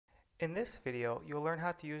In this video, you'll learn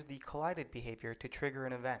how to use the collided behavior to trigger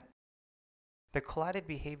an event. The collided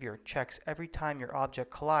behavior checks every time your object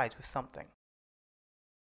collides with something.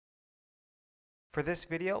 For this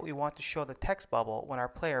video, we want to show the text bubble when our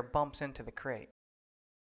player bumps into the crate.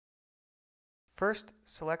 First,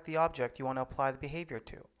 select the object you want to apply the behavior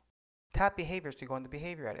to. Tap Behaviors to go in the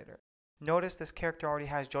Behavior Editor. Notice this character already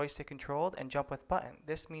has joystick controlled and jump with button.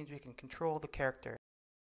 This means we can control the character.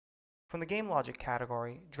 From the Game Logic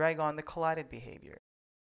category, drag on the collided behavior.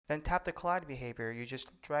 Then tap the collided behavior you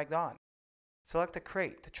just dragged on. Select a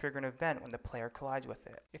crate to trigger an event when the player collides with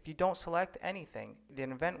it. If you don't select anything, the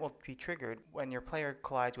event will be triggered when your player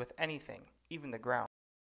collides with anything, even the ground.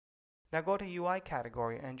 Now go to UI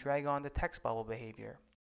category and drag on the text bubble behavior.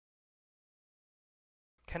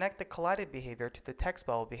 Connect the collided behavior to the text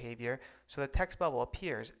bubble behavior so the text bubble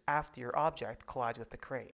appears after your object collides with the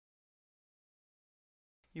crate.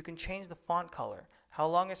 You can change the font color, how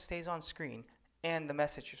long it stays on screen, and the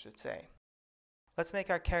message it should say. Let's make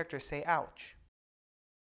our character say ouch.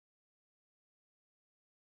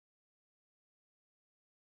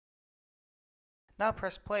 Now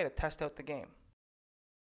press play to test out the game.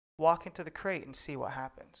 Walk into the crate and see what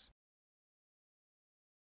happens.